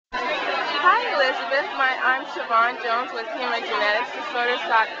Hi, Elizabeth. I'm Siobhan Jones with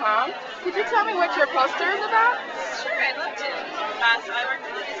HumanGeneticsDisorders.com. Could you tell me what your poster is about? Sure, I'd love to. So I work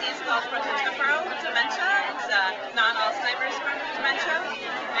with a disease called frontotemporal dementia. It's non-Alzheimer's dementia,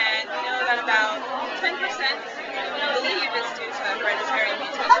 and we know that about 10% believe it's due to hereditary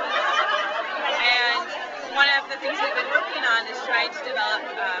mutations. And one of the things we've been working on is trying to develop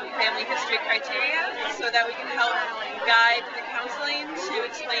family history criteria so that we can help guide the counseling to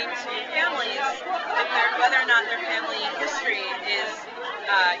explain to families whether or not their family history is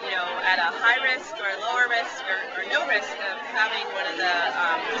at a high risk or lower risk or no risk of having one of the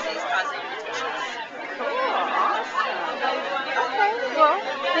disease-causing mutations. Cool, awesome. Okay, well,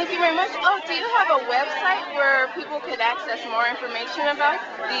 thank you very much. Oh, do you have a website where people could access more information about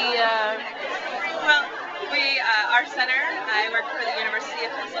the... Well, our center, I work for the University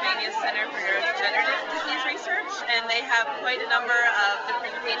of Pennsylvania Center for Neurodegenerative Disease Research, and they have quite a number of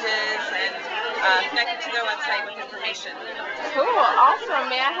different pages and connected to their website with information. Cool, awesome.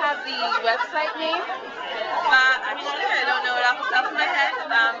 May I have the website name? Actually, I don't know it off the top of my head,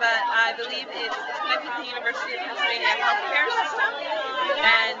 but I believe it's connected to the University of Pennsylvania healthcare system,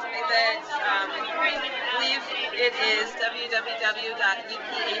 and that I believe it is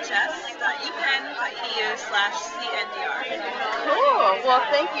www.uphs.upenn.edu/cndr. Cool. Well,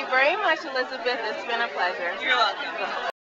 thank you very much, Elizabeth. It's been a pleasure. You're welcome.